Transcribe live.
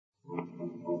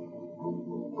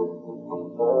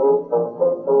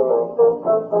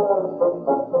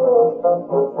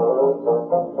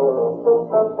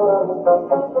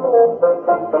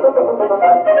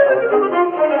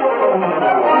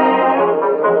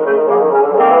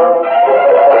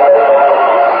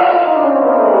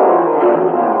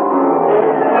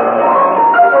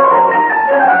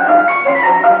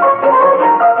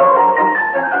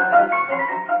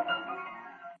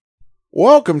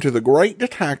Welcome to the Great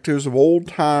Detectives of Old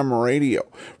Time Radio.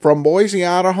 From Boise,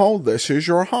 Idaho, this is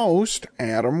your host,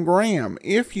 Adam Graham.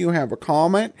 If you have a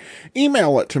comment,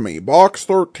 email it to me,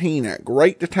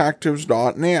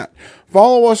 box13@greatdetectives.net.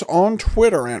 Follow us on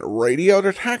Twitter at Radio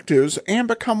Detectives and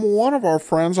become one of our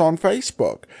friends on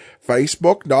Facebook,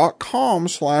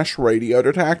 facebook.com/Radio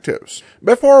Detectives.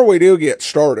 Before we do get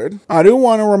started, I do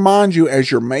want to remind you, as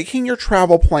you're making your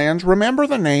travel plans, remember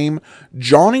the name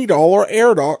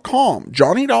JohnnyDollarAir.com.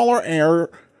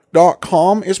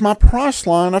 JohnnyDollarAir.com is my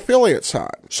Priceline affiliate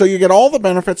site. So you get all the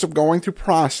benefits of going through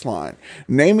Priceline,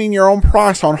 naming your own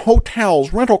price on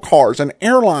hotels, rental cars, and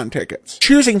airline tickets,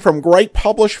 choosing from great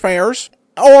published fares,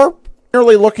 or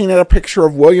merely looking at a picture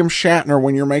of William Shatner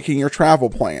when you're making your travel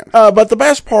plan. But the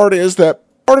best part is that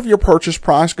part of your purchase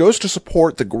price goes to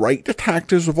support the Great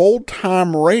Detectives of Old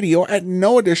Time Radio at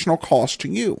no additional cost to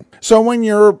you. So when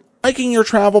you're making your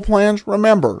travel plans,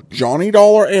 remember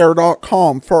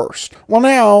JohnnyDollarAir.com first. Well,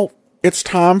 now it's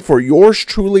time for yours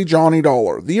truly, Johnny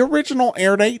Dollar. The original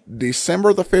air date,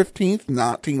 December the 15th,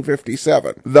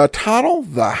 1957. The title,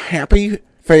 The Happy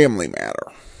Family Matter.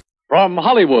 From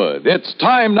Hollywood, it's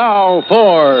time now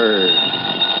for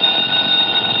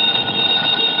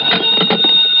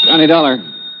Johnny Dollar.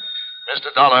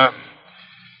 Mr. Dollar,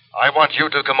 I want you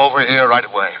to come over here right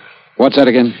away. What's that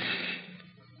again?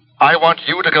 I want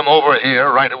you to come over here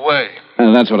right away.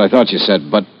 That's what I thought you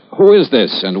said, but who is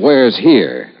this and where's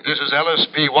here? This is Ellis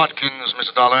P. Watkins,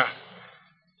 Mr. Dollar.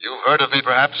 You've heard of me,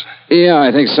 perhaps? Yeah,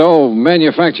 I think so.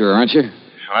 Manufacturer, aren't you?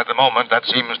 Well, at the moment, that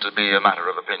seems to be a matter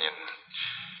of opinion.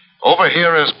 Over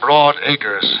here is Broad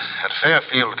Acres at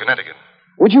Fairfield, Connecticut.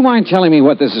 Would you mind telling me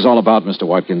what this is all about, Mr.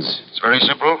 Watkins? It's very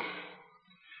simple.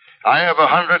 I have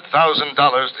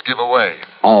 $100,000 to give away.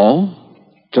 Oh?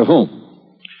 To whom?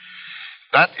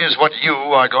 That is what you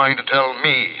are going to tell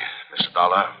me, Mr.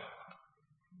 Dollar.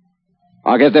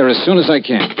 I'll get there as soon as I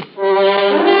can.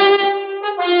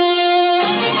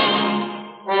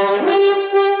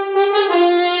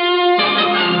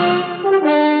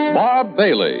 Bob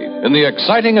Bailey in the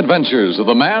exciting adventures of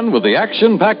the man with the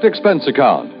action-packed expense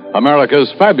account.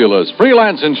 America's fabulous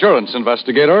freelance insurance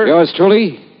investigator. Yours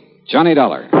truly, Johnny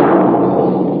Dollar.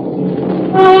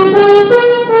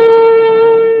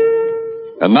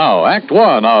 And now, Act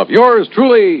One of yours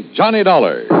truly, Johnny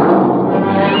Dollar.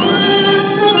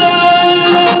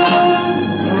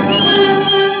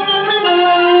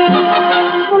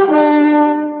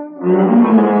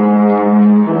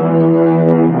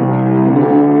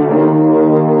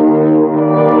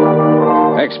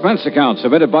 Expense account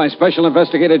submitted by Special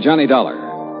Investigator Johnny Dollar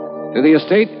to the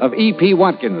estate of EP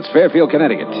Watkins, Fairfield,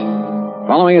 Connecticut.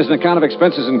 Following is an account of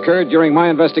expenses incurred during my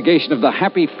investigation of the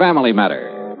Happy Family Matter.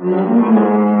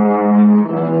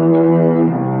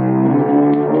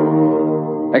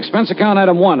 Expense account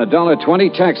item 1,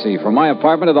 $1.20 taxi from my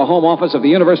apartment to the home office of the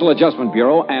Universal Adjustment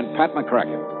Bureau and Pat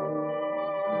McCracken.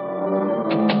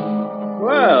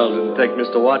 Well, didn't take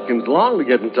Mr. Watkins long to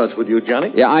get in touch with you,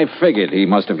 Johnny. Yeah, I figured he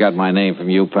must have got my name from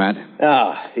you, Pat.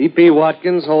 E.P.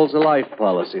 Watkins holds a life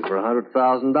policy for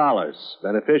 $100,000.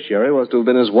 Beneficiary was to have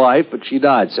been his wife, but she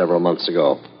died several months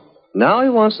ago. Now he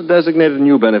wants to designate a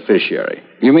new beneficiary.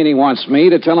 You mean he wants me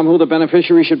to tell him who the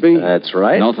beneficiary should be? That's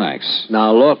right. No, thanks.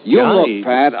 Now, look, You Johnny... look,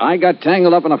 Pat. I got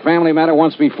tangled up in a family matter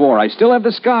once before. I still have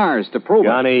the scars to prove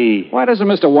Johnny... it. Why doesn't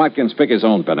Mr. Watkins pick his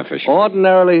own beneficiary?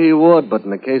 Ordinarily he would, but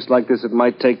in a case like this it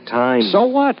might take time. So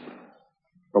what?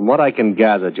 From what I can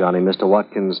gather, Johnny, Mr.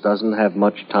 Watkins doesn't have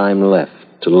much time left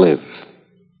to live.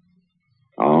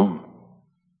 Oh?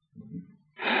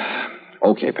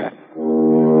 Okay, Pat.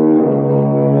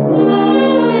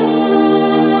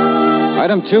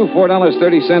 Item 2,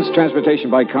 $4.30 transportation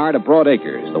by car to Broad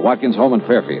Acres, the Watkins home in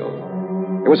Fairfield.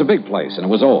 It was a big place, and it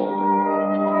was old.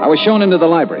 I was shown into the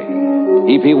library.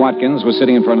 E.P. Watkins was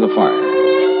sitting in front of the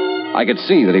fire. I could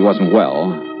see that he wasn't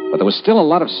well, but there was still a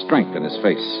lot of strength in his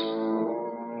face.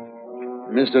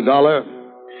 Mr. Dollar,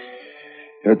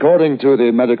 according to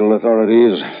the medical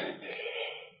authorities,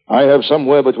 I have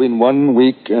somewhere between 1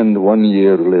 week and 1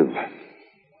 year to live.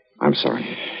 I'm sorry.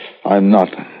 I'm not.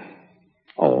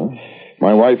 Oh?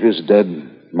 My wife is dead.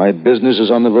 My business is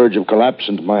on the verge of collapse,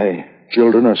 and my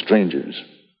children are strangers.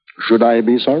 Should I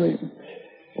be sorry?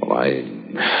 Well, I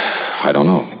don't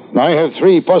know. I have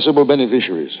 3 possible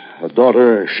beneficiaries. A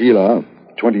daughter, Sheila,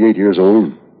 28 years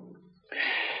old.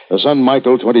 A son,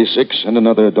 Michael, 26, and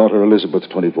another daughter, Elizabeth,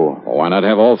 24. Well, why not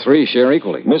have all 3 share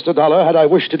equally? Mr. Dollar, had I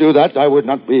wished to do that, I would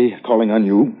not be calling on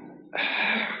you.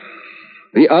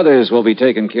 The others will be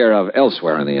taken care of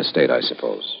elsewhere in the estate, I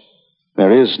suppose.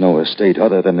 There is no estate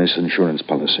other than this insurance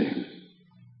policy.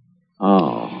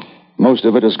 Oh. Most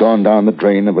of it has gone down the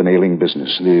drain of an ailing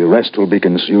business. The rest will be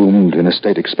consumed in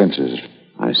estate expenses.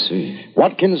 I see.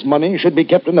 Watkins' money should be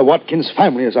kept in the Watkins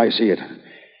family as I see it.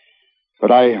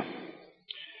 But I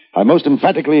most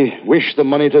emphatically wish the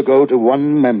money to go to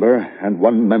one member and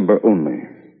one member only.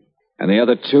 And the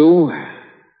other two?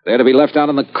 They're to be left out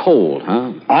in the cold,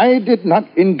 huh? I did not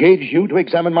engage you to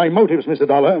examine my motives, Mr.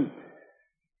 Dollar.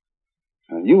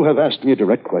 You have asked me a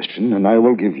direct question, and I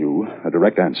will give you a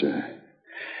direct answer.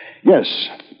 Yes,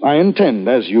 I intend,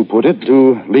 as you put it,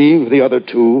 to leave the other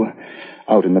two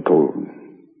out in the cold.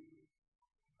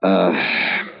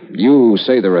 You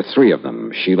say there are three of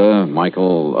them, Sheila,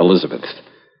 Michael, Elizabeth.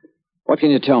 What can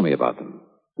you tell me about them?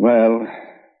 Well,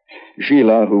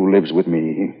 Sheila, who lives with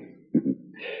me,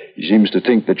 seems to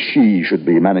think that she should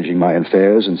be managing my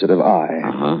affairs instead of I.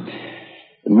 Uh-huh.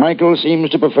 Michael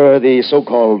seems to prefer the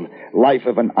so-called life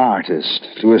of an artist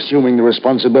to assuming the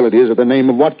responsibilities of the name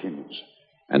of Watkins.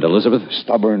 And Elizabeth?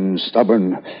 Stubborn.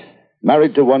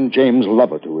 Married to one James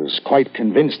Lovett, who is quite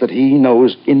convinced that he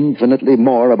knows infinitely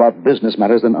more about business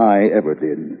matters than I ever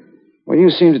did. Well, you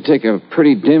seem to take a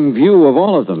pretty dim view of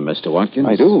all of them, Mr. Watkins.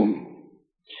 I do.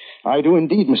 I do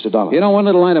indeed, Mr. Dollar. You know, one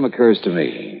little item occurs to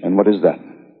me. And what is that?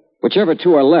 Whichever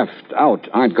two are left out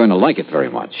aren't going to like it very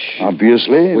much.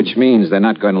 Obviously. Which means they're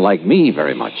not going to like me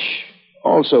very much.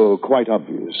 Also quite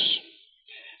obvious.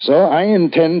 So I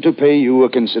intend to pay you a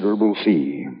considerable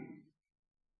fee.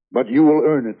 But you will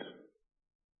earn it.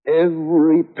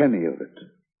 Every penny of it.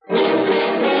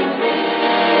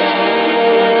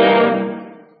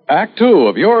 Act two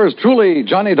of yours truly,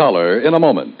 Johnny Dollar, in a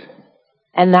moment.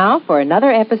 And now for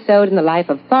another episode in the life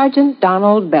of Sergeant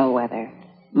Donald Bellwether,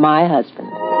 my husband.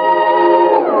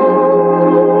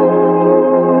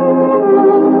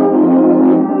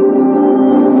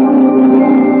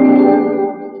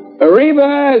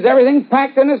 Reba, is everything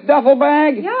packed in this duffel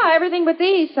bag? Yeah, everything but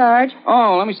these, Sarge.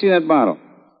 Oh, let me see that bottle.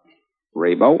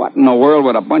 Reba, what in the world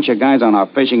would a bunch of guys on a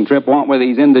fishing trip want with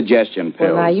these indigestion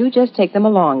pills? Well, now, you just take them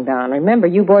along, Don. Remember,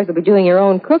 you boys will be doing your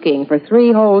own cooking for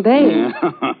 3 whole days.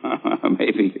 Yeah.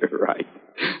 Maybe you're right.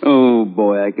 Oh,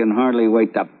 boy, I can hardly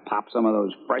wait to pop some of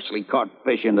those freshly caught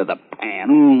fish into the pan.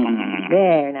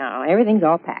 There, now. Everything's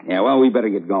all packed. Yeah, well, we better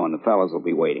get going. The fellas will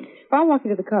be waiting. I'll walk you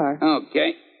to the car.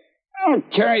 Okay. I'll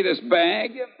carry this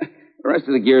bag. The rest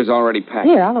of the gear's already packed.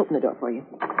 Here, I'll open the door for you.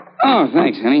 Oh,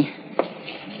 thanks, honey.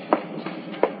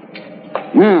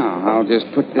 Now, I'll just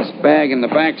put this bag in the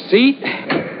back seat.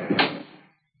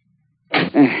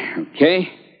 Okay.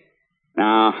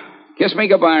 Now, kiss me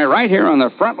goodbye right here on the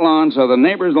front lawn so the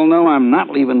neighbors will know I'm not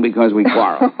leaving because we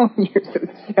quarreled. Oh, you're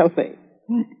so silly.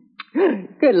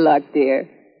 Good luck, dear.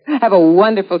 Have a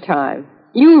wonderful time.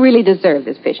 You really deserve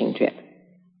this fishing trip.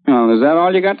 Well, is that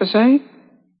all you got to say?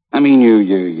 I mean, you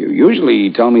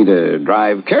usually tell me to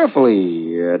drive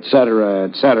carefully, et cetera,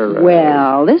 et cetera.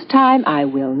 Well, this time I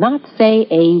will not say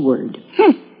a word.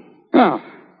 Oh.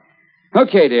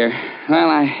 Okay, dear. Well,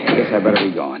 I guess I better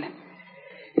be going.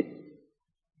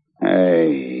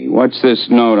 Hey, what's this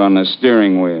note on the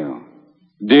steering wheel?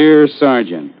 Dear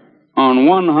Sergeant, on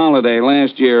one holiday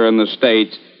last year in the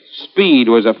States, speed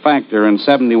was a factor in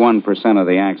 71% of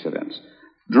the accidents.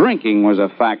 Drinking was a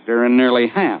factor in nearly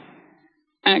half.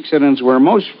 Accidents were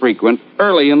most frequent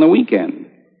early in the weekend.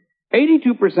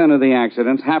 82% of the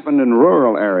accidents happened in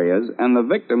rural areas, and the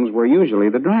victims were usually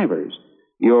the drivers.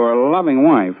 Your loving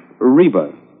wife,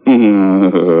 Reba.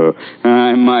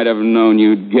 I might have known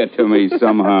you'd get to me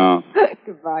somehow.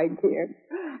 Goodbye, dear.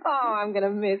 Oh, I'm going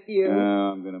to miss you.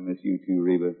 Oh, I'm going to miss you too,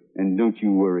 Reba. And don't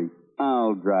you worry.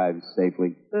 I'll drive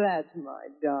safely. That's my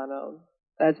Donald.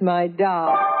 That's my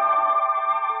doll.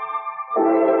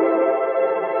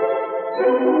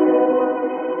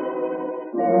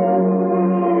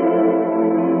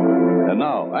 And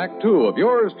now, Act two of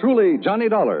yours truly, Johnny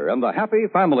Dollar, and the Happy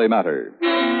Family Matter.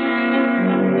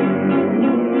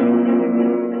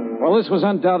 Well, this was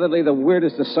undoubtedly the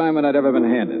weirdest assignment I'd ever been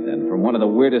handed, and from one of the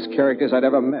weirdest characters I'd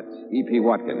ever met, E.P.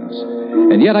 Watkins.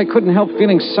 And yet I couldn't help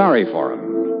feeling sorry for him.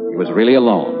 He was really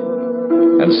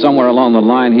alone. And somewhere along the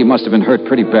line, he must have been hurt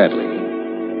pretty badly.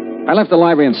 I left the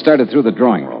library and started through the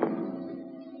drawing room.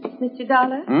 Mr.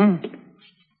 Dollar?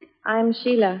 I'm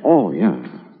Sheila. Oh, yeah.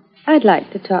 I'd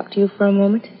like to talk to you for a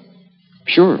moment.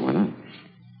 Sure, why not?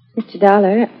 Mr.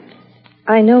 Dollar,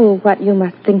 I know what you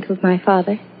must think of my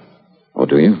father. Oh,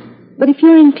 do you? But if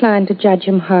you're inclined to judge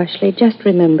him harshly, just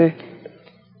remember,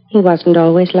 he wasn't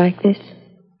always like this.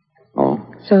 Oh?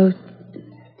 So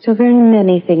very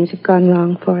many things have gone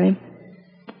wrong for him.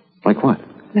 Like what?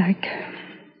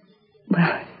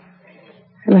 Well,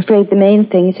 I'm afraid the main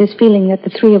thing is his feeling that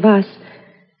the three of us,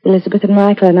 Elizabeth and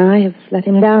Michael and I, have let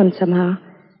him down somehow.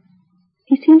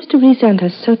 He seems to resent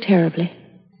us so terribly.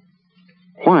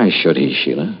 Why should he,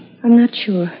 Sheila? I'm not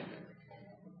sure.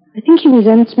 I think he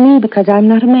resents me because I'm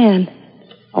not a man.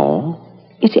 Oh?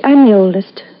 You see, I'm the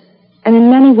oldest. And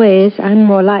in many ways, I'm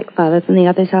more like Father than the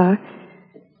others are.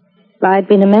 If I'd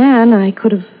been a man, I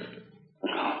could have,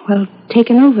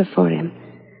 taken over for him.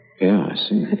 Yeah, I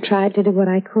see. I've tried to do what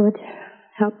I could.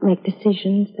 Help make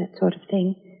decisions, that sort of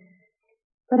thing.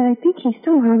 But I think he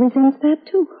somehow resents that,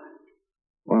 too.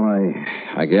 Well,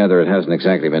 I gather it hasn't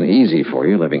exactly been easy for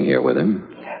you living here with him.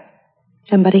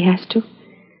 Somebody has to.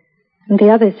 And the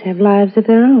others have lives of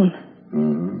their own.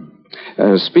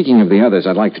 Speaking of the others,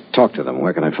 I'd like to talk to them.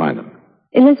 Where can I find them?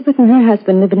 Elizabeth and her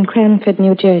husband live in Cranford,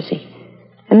 New Jersey.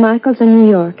 And Michael's in New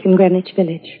York, in Greenwich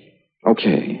Village.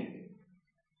 Okay.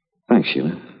 Thanks,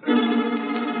 Sheila.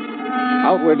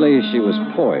 Outwardly, she was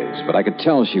poised, but I could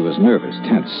tell she was nervous,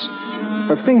 tense.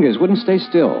 Her fingers wouldn't stay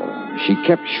still. She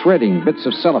kept shredding bits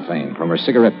of cellophane from her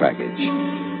cigarette package.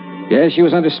 Yeah, she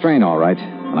was under strain, all right,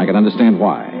 and I could understand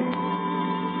why.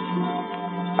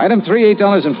 Item 3,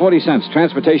 $8.40.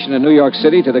 Transportation in New York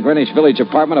City to the Greenwich Village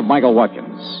apartment of Michael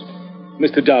Watkins.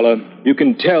 Mr. Dollar, you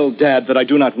can tell Dad that I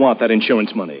do not want that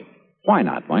insurance money. Why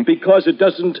not, Mike? Because it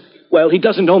doesn't... Well, he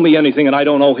doesn't owe me anything, and I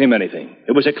don't owe him anything.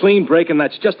 It was a clean break, and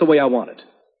that's just the way I want it.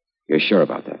 You're sure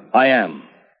about that? I am.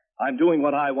 I'm doing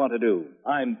what I want to do.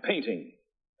 I'm painting.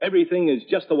 Everything is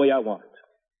just the way I want it.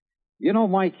 You know,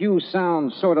 Mike, you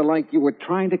sound sort of like you were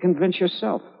trying to convince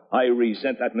yourself. I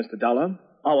resent that, Mr. Dollar.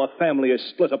 Our family is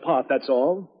split apart, that's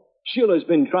all. Sheila's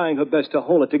been trying her best to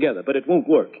hold it together, but it won't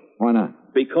work. Why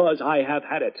not? Because I have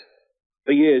had it.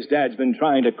 For years, Dad's been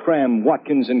trying to cram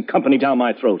Watkins and Company down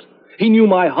my throat. He knew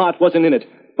my heart wasn't in it,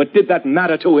 but did that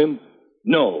matter to him?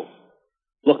 No.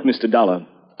 Look, Mr. Dollar,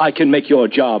 I can make your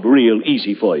job real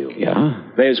easy for you. Yeah?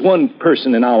 There's one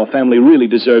person in our family really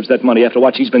deserves that money after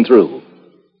what she's been through.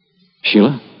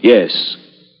 Sheila? Yes,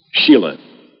 Sheila.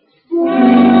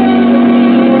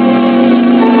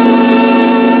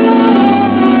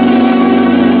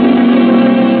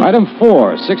 Item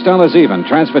 4, $6 even.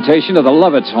 Transportation to the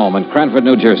Lovitz home in Cranford,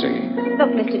 New Jersey.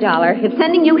 Look, Mr. Dollar, if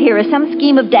sending you here is some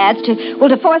scheme of Dad's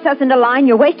to force us into line,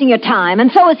 you're wasting your time,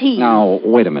 and so is he. Now,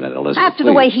 wait a minute, Elizabeth. After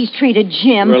the way he's treated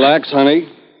Jim. Relax, honey.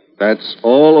 That's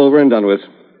all over and done with.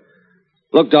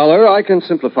 Look, Dollar, I can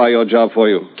simplify your job for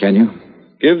you. Can you?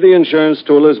 Give the insurance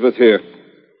to Elizabeth here.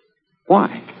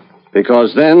 Why?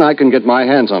 Because then I can get my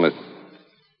hands on it.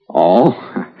 Oh?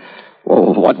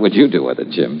 Well, what would you do with it,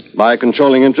 Jim? By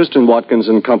controlling interest in Watkins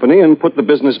and Company and put the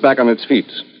business back on its feet.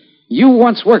 You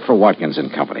once worked for Watkins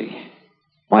and Company.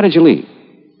 Why did you leave?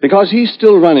 Because he's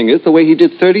still running it the way he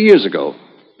did 30 years ago.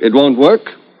 It won't work,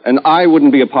 and I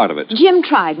wouldn't be a part of it. Jim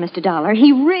tried, Mr. Dollar.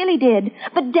 He really did.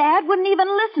 But Dad wouldn't even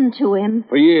listen to him.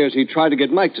 For years, he tried to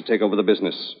get Mike to take over the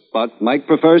business. But Mike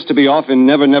prefers to be off in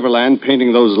Never Never Land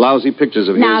painting those lousy pictures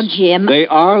of his. Now, Jim. They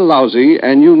are lousy,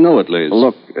 and you know it, Liz.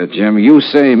 Look, Jim, you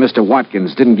say Mr.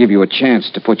 Watkins didn't give you a chance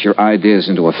to put your ideas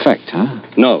into effect, huh?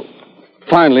 No.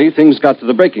 Finally, things got to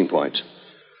the breaking point.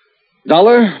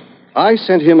 Dollar, I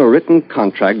sent him a written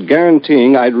contract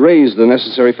guaranteeing I'd raise the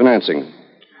necessary financing.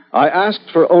 I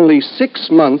asked for only 6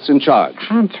 months in charge.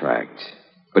 Contract?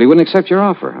 But he wouldn't accept your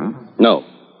offer, huh? No.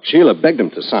 Sheila begged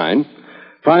him to sign.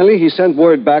 Finally, he sent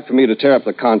word back for me to tear up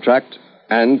the contract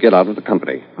and get out of the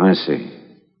company. I see.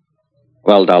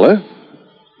 Well, Dollar,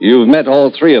 you've met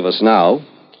all three of us now.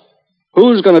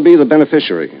 Who's going to be the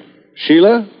beneficiary?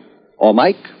 Sheila, or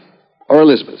Mike, or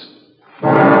Elizabeth?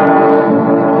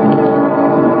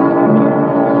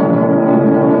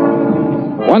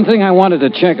 One thing I wanted to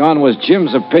check on was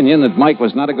Jim's opinion that Mike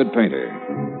was not a good painter.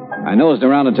 I nosed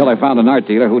around until I found an art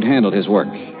dealer who'd handled his work.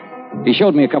 He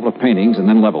showed me a couple of paintings and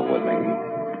then leveled with me.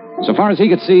 So far as he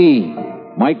could see,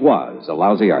 Mike was a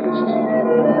lousy artist.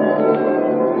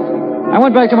 I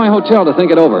went back to my hotel to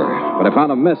think it over, but I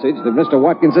found a message that Mr.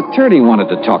 Watkins' attorney wanted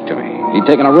to talk to me. He'd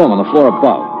taken a room on the floor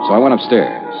above, so I went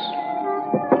upstairs.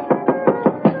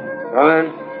 Come in.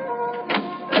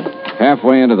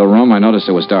 Halfway into the room, I noticed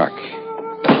it was dark.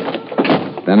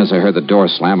 Then, as I heard the door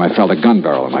slam, I felt a gun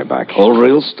barrel in my back. Hold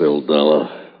real still, Dollar.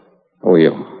 Who are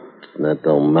you? That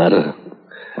don't matter.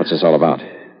 What's this all about?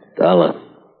 Dollar,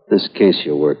 this case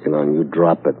you're working on, you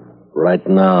drop it. Right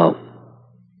now.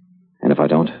 And if I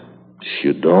don't? If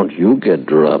you don't, you get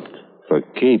dropped. For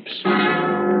keeps.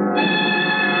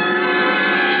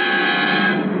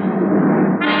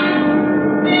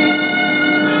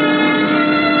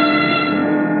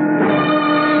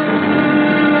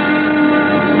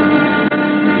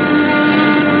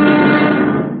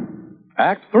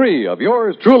 Act 3 of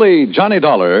yours truly, Johnny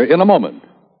Dollar, in a moment.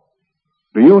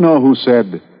 Do you know who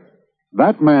said,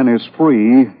 "That man is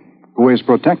free who is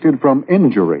protected from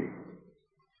injury.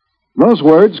 Those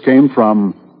words came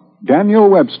from Daniel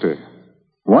Webster,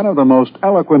 one of the most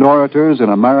eloquent orators in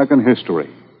American history.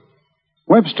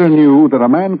 Webster knew that a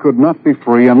man could not be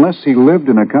free unless he lived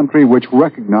in a country which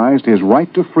recognized his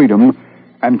right to freedom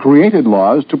and created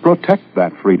laws to protect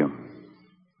that freedom.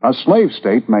 A slave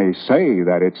state may say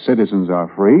that its citizens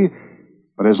are free,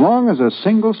 but as long as a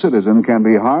single citizen can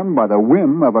be harmed by the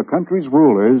whim of a country's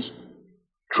rulers,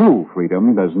 true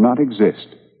freedom does not exist.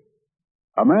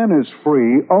 A man is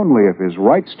free only if his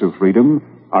rights to freedom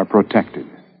are protected.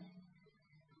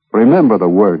 Remember the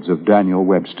words of Daniel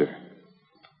Webster.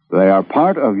 They are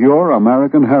part of your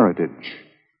American heritage.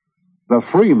 The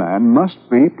free man must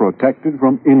be protected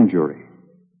from injury.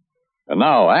 And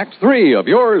now, Act 3 of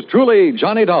yours truly,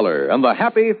 Johnny Dollar, and the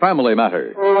Happy Family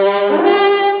Matter.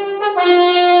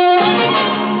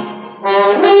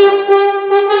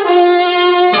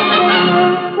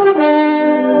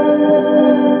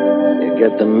 You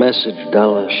get the message,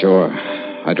 Dollar? Sure.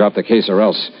 I dropped the case or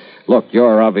else. Look,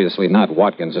 you're obviously not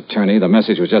Watkins' attorney. The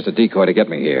message was just a decoy to get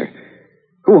me here.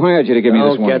 Who hired you to give me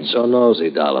this warning? Don't get so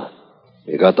nosy, Dollar.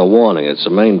 You got the warning. It's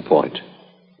the main point.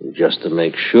 Just to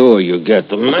make sure you get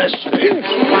the message.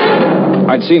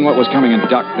 I'd seen what was coming and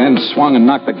ducked, then swung and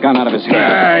knocked the gun out of his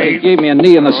hand. He gave me a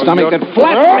knee in the stomach that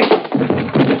flattened me.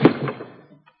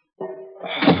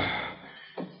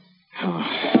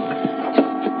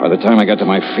 By the time I got to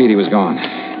my feet, he was gone. I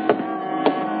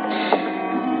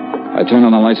turned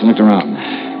on the lights and looked around.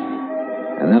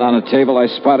 And then on a table, I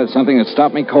spotted something that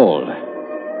stopped me cold.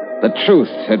 The truth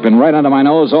had been right under my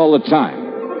nose all the time.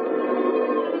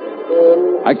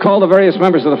 I called the various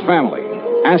members of the family,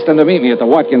 asked them to meet me at the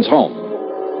Watkins home.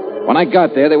 When I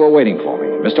got there, they were waiting for me.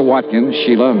 Mr. Watkins,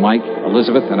 Sheila, Mike,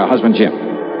 Elizabeth, and her husband, Jim.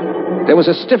 There was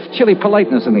a stiff, chilly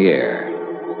politeness in the air.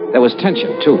 There was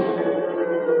tension, too.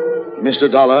 Mr.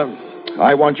 Dollar,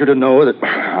 I want you to know that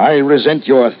I resent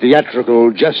your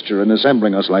theatrical gesture in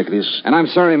assembling us like this. And I'm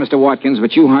sorry, Mr. Watkins,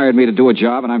 but you hired me to do a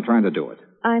job, and I'm trying to do it.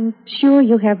 I'm sure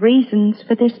you have reasons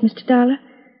for this, Mr. Dollar.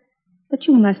 But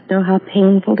you must know how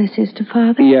painful this is to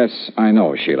Father. Yes, I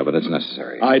know, Sheila, but it's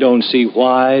necessary. I don't see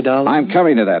why, Dollar. I'm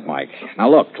coming to that, Mike. Now,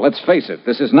 look, let's face it.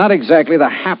 This is not exactly the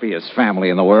happiest family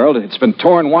in the world. It's been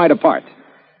torn wide apart.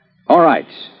 All right.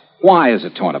 Why is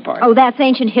it torn apart? Oh, that's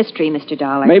ancient history, Mr.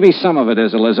 Dollar. Maybe some of it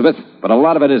is, Elizabeth, but a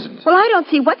lot of it isn't. Well, I don't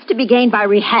see what's to be gained by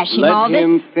rehashing all this. Let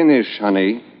him finish,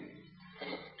 honey.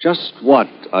 Just what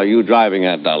are you driving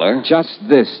at, Dollar? Just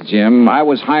this, Jim. I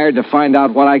was hired to find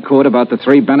out what I could about the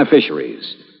three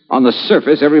beneficiaries. On the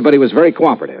surface, everybody was very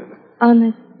cooperative. On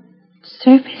the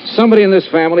surface? Somebody in this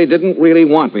family didn't really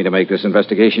want me to make this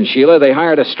investigation, Sheila. They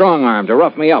hired a strong arm to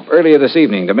rough me up earlier this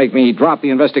evening to make me drop the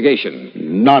investigation.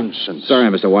 Nonsense. Sorry,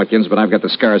 Mr. Watkins, but I've got the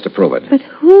scars to prove it. But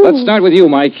who? Let's start with you,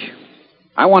 Mike.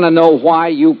 I want to know why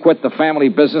you quit the family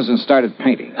business and started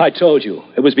painting. I told you.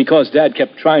 It was because Dad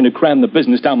kept trying to cram the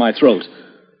business down my throat.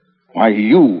 Why,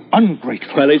 you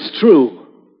ungrateful. Well, it's true.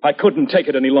 I couldn't take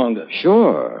it any longer.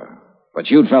 Sure. But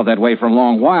you'd felt that way for a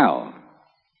long while.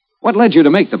 What led you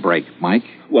to make the break, Mike?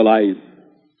 Well,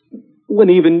 when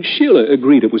even Sheila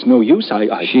agreed it was no use,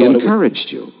 She encouraged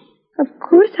you. Of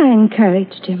course I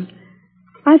encouraged him.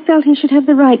 I felt he should have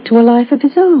the right to a life of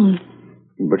his own.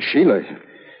 But, Sheila,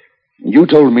 you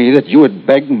told me that you had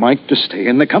begged Mike to stay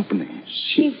in the company.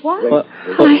 What?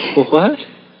 What?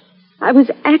 I was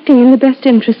acting in the best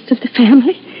interests of the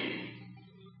family.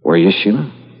 Were you,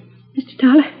 Sheila? Mr.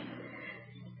 Dollar,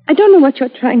 I don't know what you're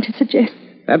trying to suggest.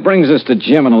 That brings us to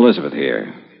Jim and Elizabeth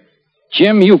here.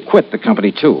 Jim, you quit the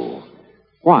company, too.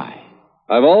 Why?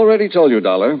 I've already told you,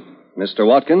 Dollar. Mr.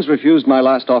 Watkins refused my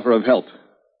last offer of help.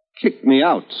 Kicked me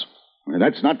out. Well,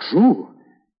 that's not true.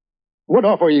 What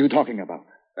offer are you talking about?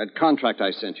 That contract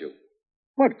I sent you.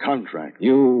 What contract?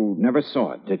 You never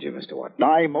saw it, did you, Mr. Watkins?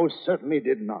 I most certainly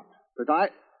did not.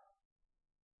 But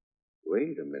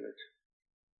Wait a minute.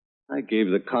 I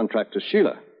gave the contract to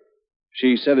Sheila.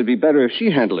 She said it'd be better if she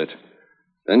handled it.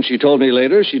 Then she told me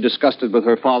later she discussed it with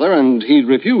her father, and he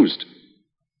refused.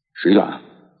 Sheila,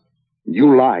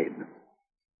 you lied.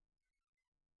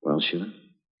 Well, Sheila?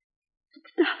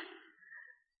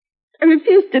 I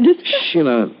refuse to discuss.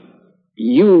 Sheila,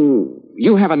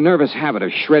 you have a nervous habit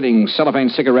of shredding cellophane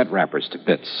cigarette wrappers to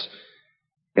bits.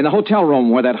 In the hotel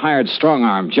room where that hired strong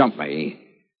arm jumped me,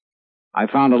 I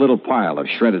found a little pile of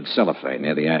shredded cellophane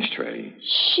near the ashtray.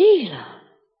 Sheila.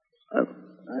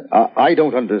 I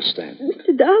don't understand.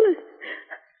 Mr. Dollar,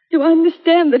 do I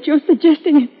understand that you're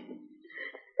suggesting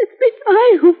it's been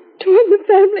I who've torn the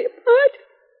family apart?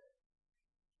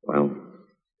 Well,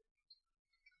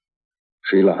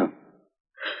 Sheila.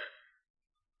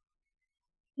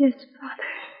 Yes, Father.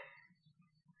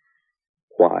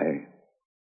 Why?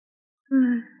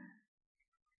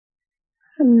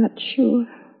 I'm not sure.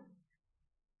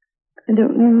 I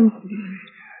don't know.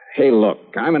 Hey, look,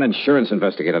 I'm an insurance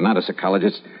investigator, not a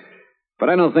psychologist. But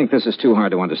I don't think this is too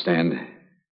hard to understand.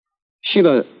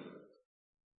 Sheila,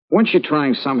 weren't you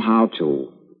trying somehow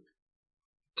to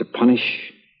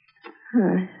punish?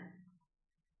 I'm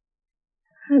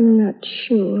not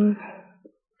sure.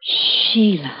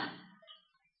 Sheila.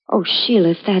 Oh, Sheila,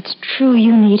 if that's true,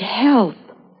 you need help.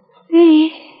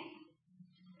 They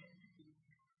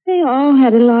all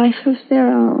had a life of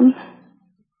their own.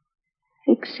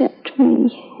 Except me.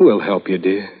 We'll help you,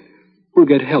 dear. We'll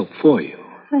get help for you.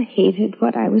 I hated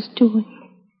what I was doing.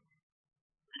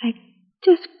 But I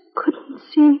just couldn't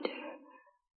seem to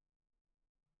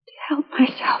help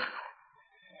myself.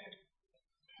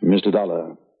 Mr.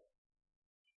 Dollar,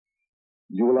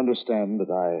 you will understand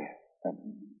that I am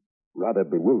rather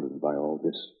bewildered by all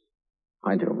this.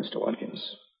 I do, Mr.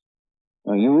 Watkins.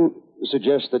 Now, you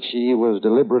suggest that she was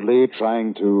deliberately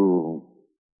trying to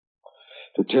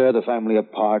tear the family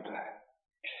apart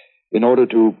in order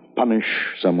to punish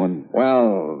someone?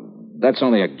 Well, that's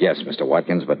only a guess, Mr.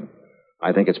 Watkins, but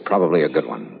I think it's probably a good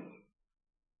one.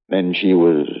 Then she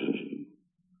was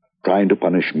trying to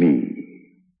punish me.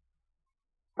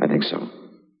 I think so.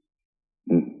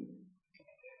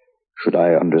 Should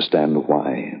I understand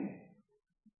why?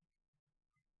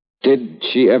 Did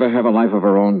she ever have a life of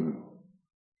her own?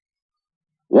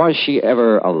 Was she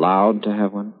ever allowed to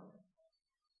have one?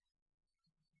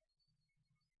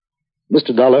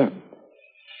 Mr. Dollar,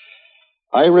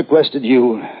 I requested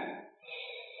you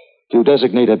to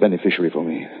designate a beneficiary for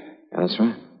me. That's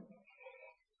right.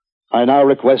 I now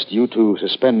request you to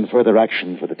suspend further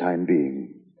action for the time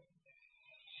being.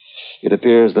 It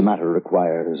appears the matter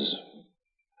requires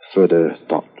further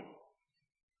thought.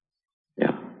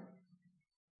 Yeah.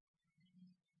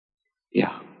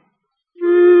 Yeah.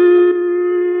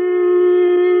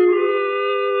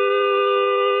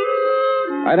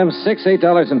 Item 6,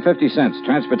 $8.50.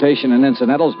 Transportation and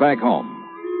incidentals back home.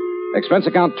 Expense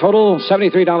account total,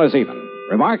 $73 even.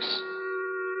 Remarks?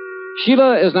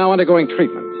 Sheila is now undergoing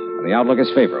treatment, and the outlook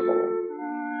is favorable.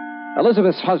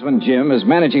 Elizabeth's husband, Jim, is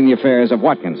managing the affairs of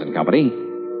Watkins and Company.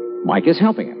 Mike is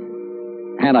helping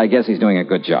him. And I guess he's doing a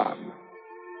good job.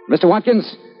 Mr.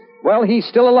 Watkins, well, he's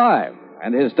still alive.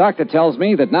 And his doctor tells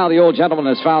me that now the old gentleman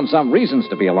has found some reasons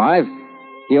to be alive,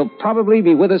 he'll probably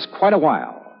be with us quite a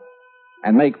while.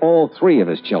 And make all 3 of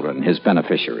his children his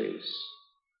beneficiaries.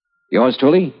 Yours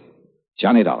truly,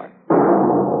 Johnny Dollar.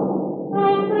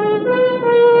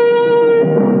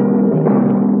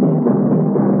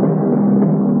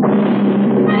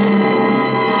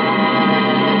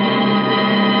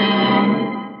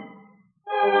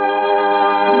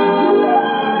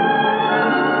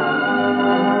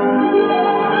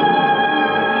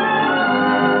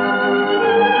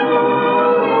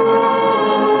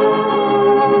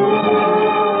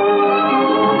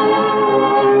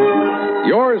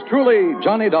 Truly,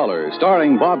 Johnny Dollar,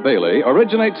 starring Bob Bailey,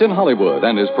 originates in Hollywood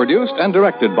and is produced and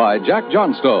directed by Jack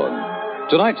Johnstone.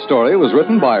 Tonight's story was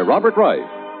written by Robert Wright.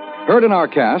 Heard in our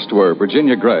cast were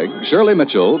Virginia Gregg, Shirley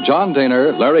Mitchell, John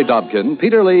Daner, Larry Dobkin,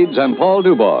 Peter Leeds, and Paul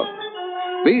Dubois.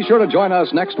 Be sure to join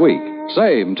us next week,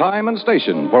 same time and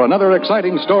station, for another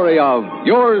exciting story of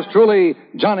yours truly,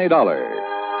 Johnny Dollar.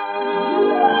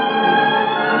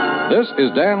 This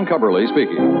is Dan Cubberly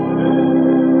speaking.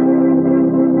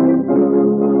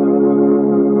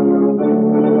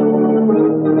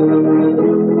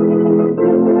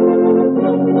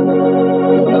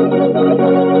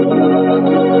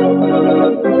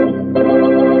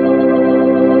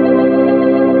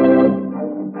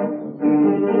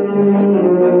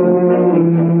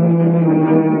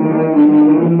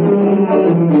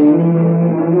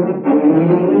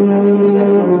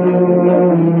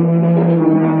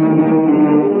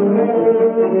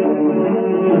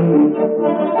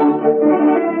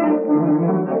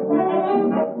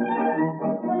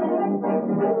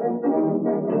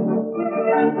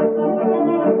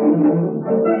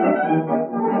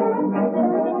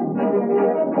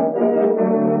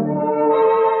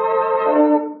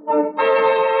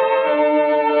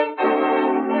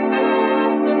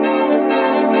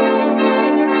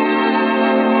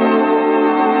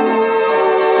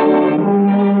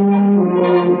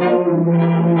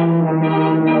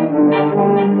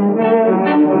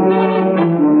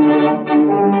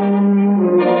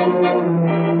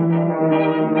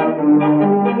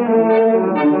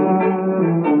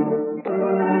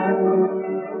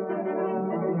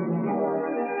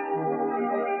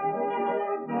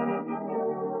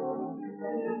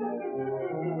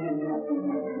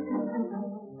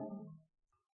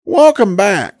 Welcome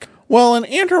back. Well, an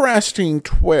interesting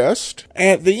twist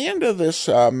at the end of this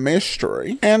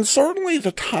mystery, and certainly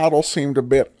the title seemed a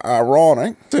bit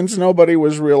ironic, since nobody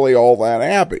was really all that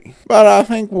happy. But I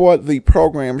think what the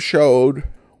program showed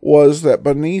was that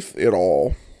beneath it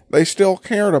all, they still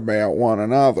cared about one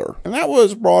another. And that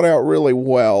was brought out really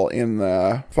well in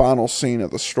the final scene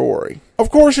of the story. Of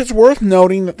course, it's worth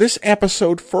noting that this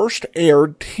episode first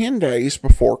aired 10 days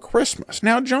before Christmas.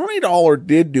 Now, Johnny Dollar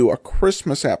did do a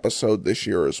Christmas episode this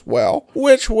year as well,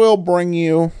 which will bring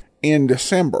you in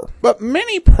December. But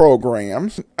many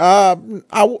programs, not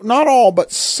all,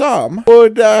 but some,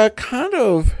 would kind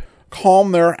of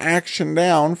calm their action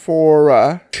down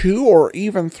for 2 or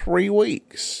even 3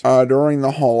 weeks during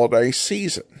the holiday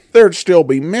season. There'd still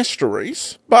be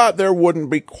mysteries, but there wouldn't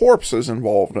be corpses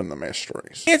involved in the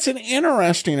mysteries. It's an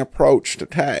interesting approach to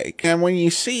take, and when you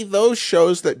see those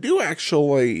shows that do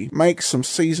actually make some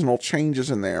seasonal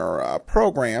changes in their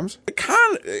programs,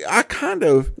 I kind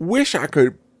of wish I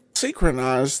could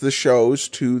synchronize the shows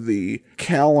to the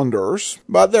calendars,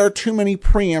 but there are too many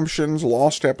preemptions,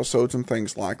 lost episodes, and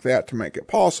things like that to make it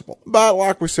possible. But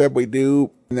like we said, we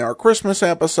do in our Christmas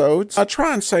episodes. I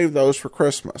try and save those for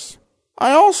Christmas.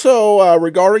 I also,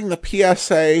 regarding the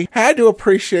PSA, had to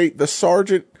appreciate the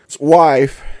sergeant's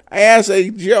wife as a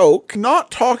joke,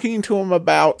 not talking to him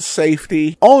about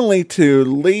safety, only to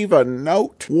leave a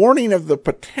note warning of the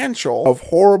potential of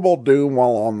horrible doom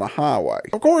while on the highway.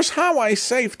 Of course, highway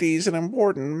safety is an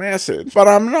important message, but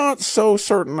I'm not so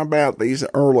certain about these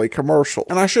early commercials.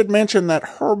 And I should mention that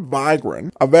Herb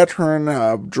Vigran, a veteran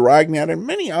of Dragnet and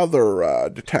many other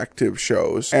detective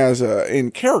shows, as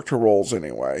in character roles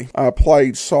anyway,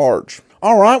 played Sarge.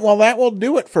 Alright, well that will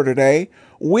do it for today.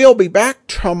 We'll be back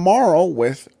tomorrow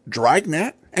with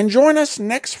Dragnet, and join us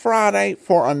next Friday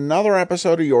for another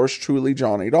episode of yours truly,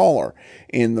 Johnny Dollar.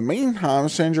 In the meantime,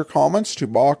 send your comments to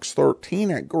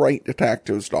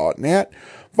box13@greatdetectives.net.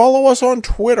 Follow us on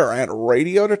Twitter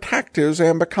 @Radio Detectives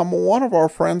and become one of our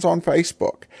friends on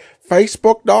Facebook.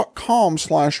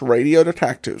 Facebook.com/Radio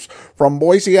Detectives. From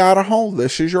Boise, Idaho,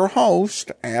 this is your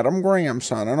host, Adam Graham,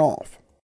 signing off.